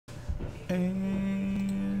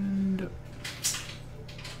And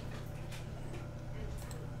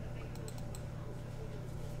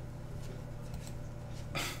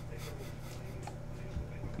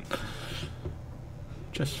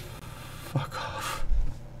just fuck off.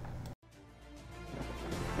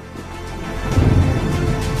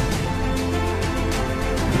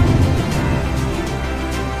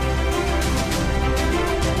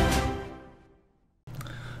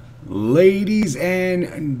 Ladies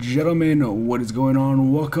and gentlemen, what is going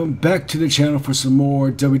on? Welcome back to the channel for some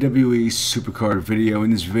more WWE Supercard video.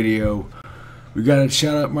 In this video, we gotta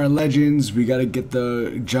shout out my legends, we gotta get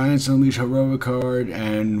the Giants Unleash Heroic card,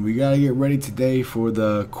 and we gotta get ready today for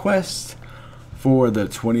the quest for the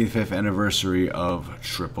 25th anniversary of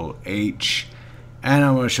Triple H. And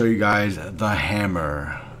I'm gonna show you guys the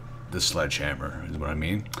hammer, the sledgehammer is what I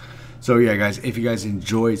mean. So yeah guys, if you guys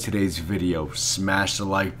enjoyed today's video, smash the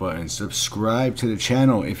like button, subscribe to the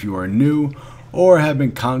channel if you are new or have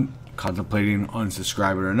been contemplating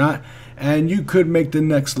unsubscribing or not, and you could make the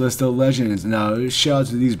next list of legends. Now shout out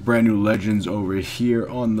to these brand new legends over here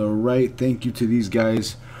on the right. Thank you to these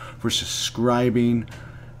guys for subscribing.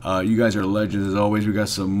 You guys are legends as always. We got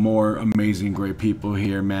some more amazing great people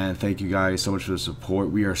here, man. Thank you guys so much for the support.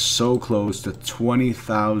 We are so close to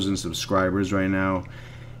 20,000 subscribers right now.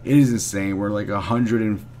 It is insane. We're like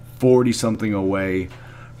 140 something away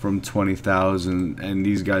from 20,000, and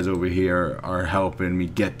these guys over here are helping me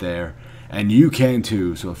get there, and you can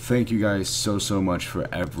too. So thank you guys so much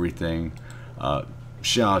for everything.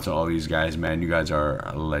 Shout out to all these guys, man. You guys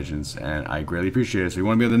are legends, and I greatly appreciate it. So you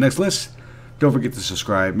want to be on the next list? Don't forget to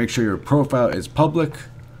subscribe. Make sure your profile is public,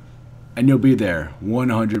 and you'll be there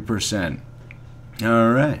 100%.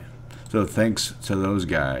 All right. So thanks to those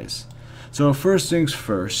guys. So first things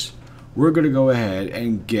first, we're going to go ahead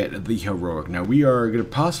and get the Heroic. Now we are going to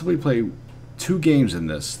possibly play 2 games in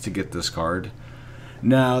this to get this card.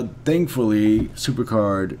 Now thankfully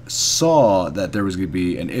Supercard saw that there was going to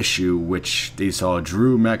be an issue, which they saw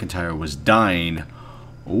Drew McIntyre was dying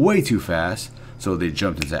way too fast. So they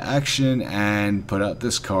jumped into action and put out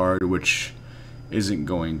this card, which isn't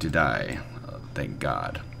going to die. Thank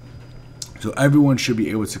God. So everyone should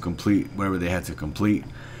be able to complete whatever they had to complete.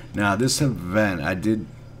 Now this event, I did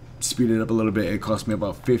speed it up a little bit. It cost me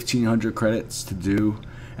about 1,500 credits to do.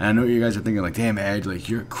 And I know you guys are thinking like, damn Edge, like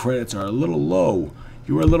your credits are a little low.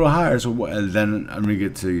 You were a little higher. So what? And then I'm gonna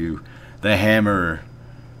get to you. The hammer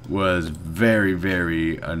was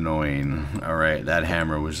very annoying. All right, that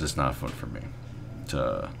hammer was just not fun for me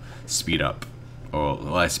to speed up.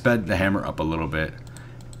 Well, I sped the hammer up a little bit,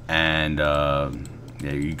 and yeah,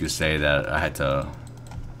 you could say that I had to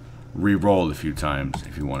re-roll a few times,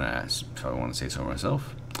 if you want to ask, if I want to say so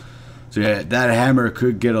myself. So yeah, that hammer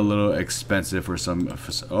could get a little expensive for some.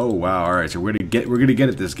 Oh wow! All right, so we're gonna get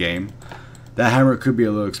at this game. That hammer could be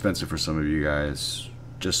a little expensive for some of you guys,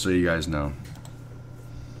 just so you guys know.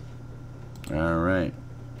 All right,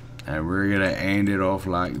 and we're gonna end it off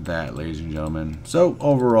like that, ladies and gentlemen. So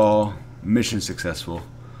overall, mission successful.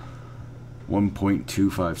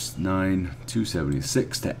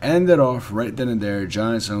 1.259,276 to end it off right then and there.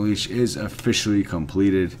 Giants Unleash is officially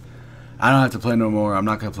completed. I don't have to play no more. I'm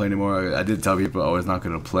not going to play anymore. I did tell people I was not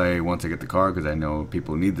going to play once I get the card because I know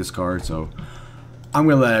people need this card. So I'm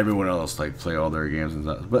going to let everyone else like play all their games and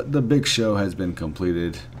stuff. But the big show has been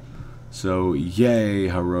completed. So yay,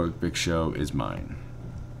 Heroic Big Show is mine.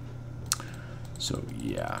 So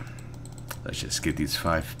yeah, let's just get these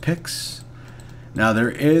 5 picks. Now there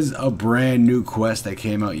is a brand new quest that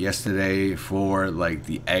came out yesterday for like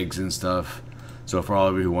the eggs and stuff. So for all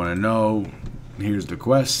of you who want to know, here's the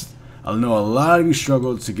quest. I know a lot of you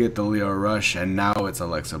struggled to get the Leo Rush, and now it's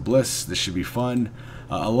Alexa Bliss. This should be fun.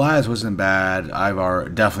 Elias wasn't bad. Ivar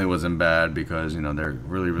definitely wasn't bad because, you know, they're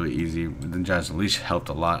really easy. The Giants Unleash helped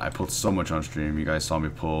a lot. I pulled so much on stream. You guys saw me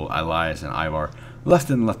pull Elias and Ivar left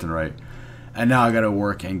and right. And now I gotta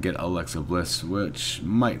work and get Alexa Bliss, which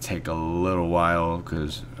might take a little while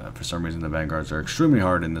because for some reason the Vanguards are extremely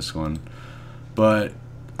hard in this one. But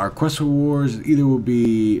our quest rewards either will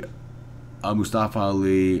be a Mustafa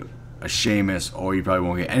Ali, a Sheamus, or you probably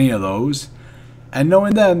won't get any of those. And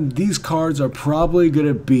knowing them, these cards are probably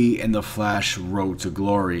gonna be in the Flash Road to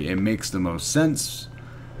Glory. It makes the most sense.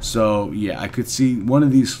 So yeah, I could see one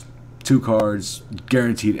of these 2 cards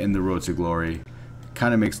guaranteed in the Road to Glory.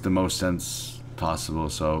 Kind of makes the most sense possible.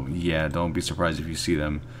 So yeah, don't be surprised if you see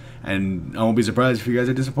them, and I won't be surprised if you guys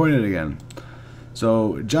are disappointed again.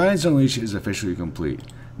 So Giants Unleash is officially complete.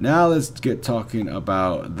 Now let's get talking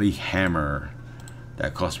about the hammer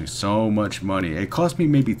that cost me so much money. It cost me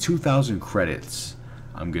maybe 2,000 credits,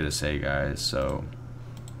 I'm gonna say, guys, so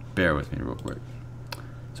bear with me real quick.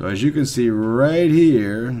 So So as you can see right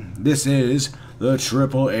here, this is the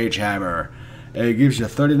HHHammer. It gives you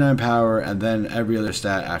 39 power, and then every other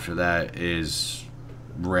stat after that is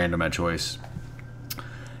random at choice.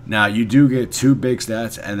 Now you do get 2 big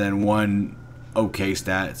stats and then 1 okay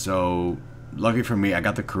stat. So lucky for me, I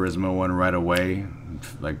got the charisma one right away,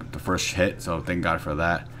 like the first hit, so thank God for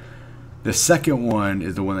that. The second one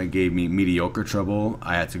is the one that gave me mediocre trouble.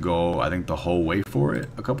 I had to go, I think, the whole way for it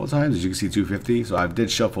a couple of times. As you can see, 250. So I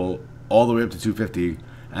did shuffle all the way up to 250,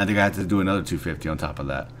 and I think I had to do another 250 on top of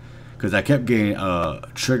that, because I kept getting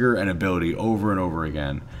trigger and ability over and over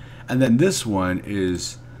again. And then this one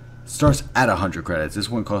starts at 100 credits. This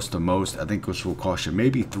one costs the most. I think this will cost you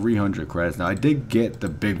maybe 300 credits. Now I did get the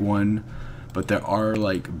big one, but there are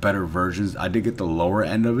like better versions. I did get the lower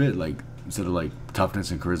end of it, like instead of like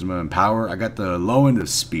toughness and charisma and power, I got the low end of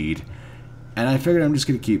speed, and I figured I'm just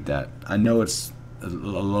gonna keep that. I know it's a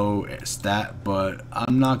low stat, but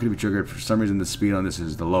I'm not gonna be triggered. For some reason the speed on this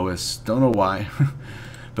is the lowest. Don't know why.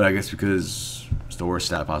 But I guess because it's the worst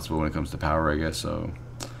stat possible when it comes to power, I guess. So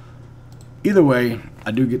either way,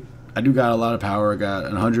 I do got a lot of power. I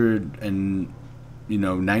got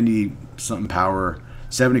 90 something power,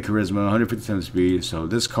 70 charisma, 157 speed. So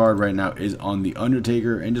this card right now is on the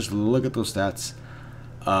Undertaker, and just look at those stats.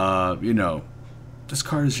 This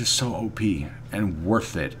card is just so OP and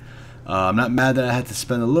worth it. I'm not mad that I had to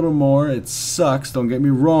spend a little more. It sucks, don't get me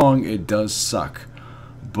wrong, it does suck,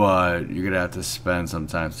 but you're gonna have to spend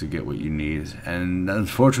sometimes to get what you need. And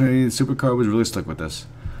unfortunately, the Supercard was really stuck with this.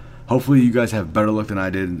 Hopefully you guys have better luck than I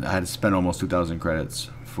did. I had to spend almost 2,000 credits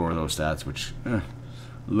for those stats, which a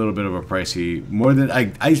little bit of a pricey. More than I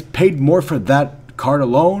paid more for that card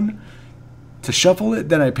alone to shuffle it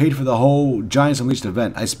than I paid for the whole Giants Unleashed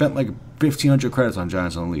event. I spent like 1,500 credits on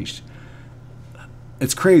Giants Unleashed.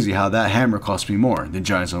 It's crazy how that hammer cost me more than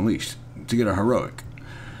Giants Unleashed to get a heroic.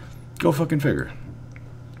 Go fucking figure.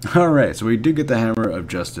 Alright, so we did get the Hammer of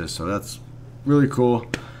Justice, so that's really cool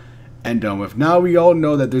and done with. Now we all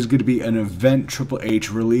know that there's going to be an event Triple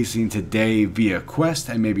H releasing today via Quest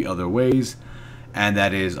and maybe other ways, and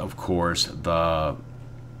that is, of course, the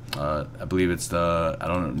I believe it's the, I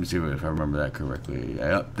don't know, let me see if I remember that correctly.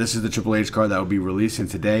 Yep, this is the Triple H card that will be releasing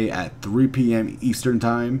today at 3 p.m. Eastern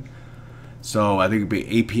Time. So I think it'll be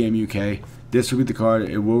 8 p.m. UK. This will be the card.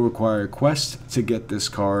 It will require a quest to get this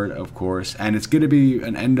card, of course, and it's going to be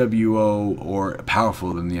an NWO or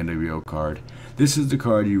powerful than the NWO card. This is the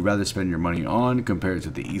card you'd rather spend your money on compared to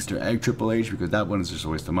the Easter Egg Triple H, because that one is just a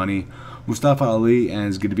waste of money. Mustafa Ali, and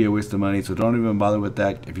it's going to be a waste of money, so don't even bother with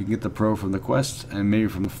that. If you can get the Pro from the quest and maybe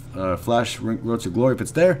from the Flash Road to Glory, if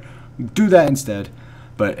it's there, do that instead.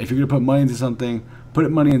 But if you're going to put money into something, put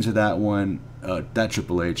money into that one, that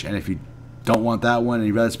Triple H, and if you don't want that one and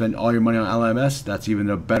you'd rather spend all your money on LMS, that's even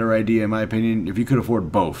a better idea in my opinion, if you could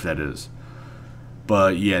afford both, that is.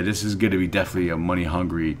 But yeah, this is going to be definitely a money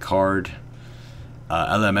hungry card.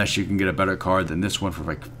 LMS, you can get a better card than this one for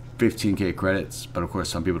like 15k credits, but of course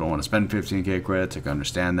some people don't want to spend 15k credits. I can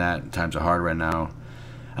understand that. Times are hard right now.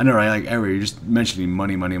 I know, right? Like, you're just mentioning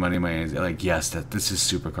money. Like, yes, this is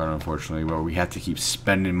Supercard, unfortunately, where we have to keep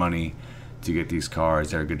spending money to get these cards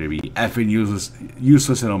that are going to be effing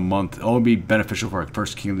useless in a month. It'll be beneficial for our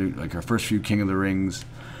first few King of the Rings.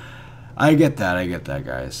 I get that,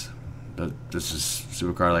 guys. But this is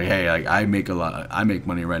Supercard. Like, hey, like, I make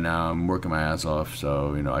money right now. I'm working my ass off,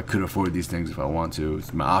 so I could afford these things if I want to.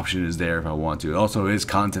 My option is there if I want to. It also is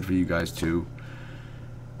content for you guys too.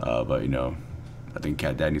 But I think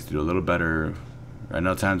Cat Dad needs to do a little better. Right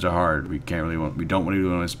now times are hard. We don't really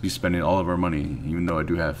want to be spending all of our money, even though I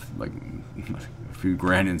do have like a few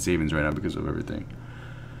grand in savings right now because of everything.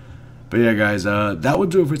 But yeah, guys, that will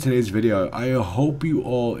do it for today's video. I hope you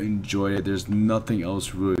all enjoyed it. There's nothing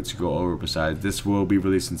else really to go over besides this will be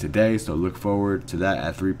releasing today, so look forward to that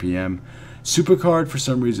at 3 p.m. Supercard, for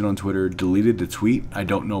some reason on Twitter, deleted the tweet. I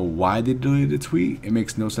don't know why they deleted the tweet. It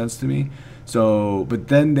makes no sense to me. So, but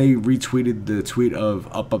then they retweeted the tweet of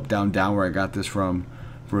Up, Up, Down, Down, where I got this from,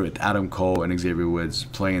 with Adam Cole and Xavier Woods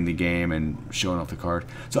playing the game and showing off the card.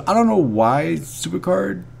 So I don't know why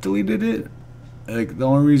Supercard deleted it. Like, the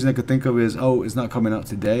only reason I could think of is, oh, it's not coming out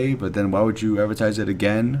today, but then why would you advertise it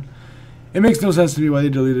again? It makes no sense to me why they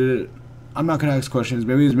deleted it. I'm not going to ask questions.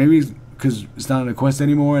 Maybe because it's not in a quest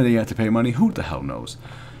anymore and then you have to pay money. Who the hell knows?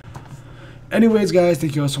 Anyways, guys,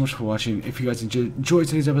 thank you all so much for watching. If you guys enjoyed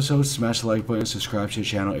today's episode, smash the like button, subscribe to the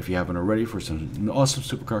channel if you haven't already for some awesome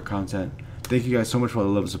Supercard content. Thank you guys so much for all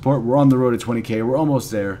the love and support. We're on the road to 20K. We're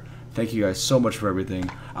almost there. Thank you guys so much for everything.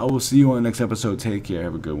 I will see you on the next episode. Take care.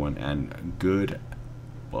 Have a good one. And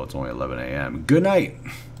well, it's only 11 a.m. Good night.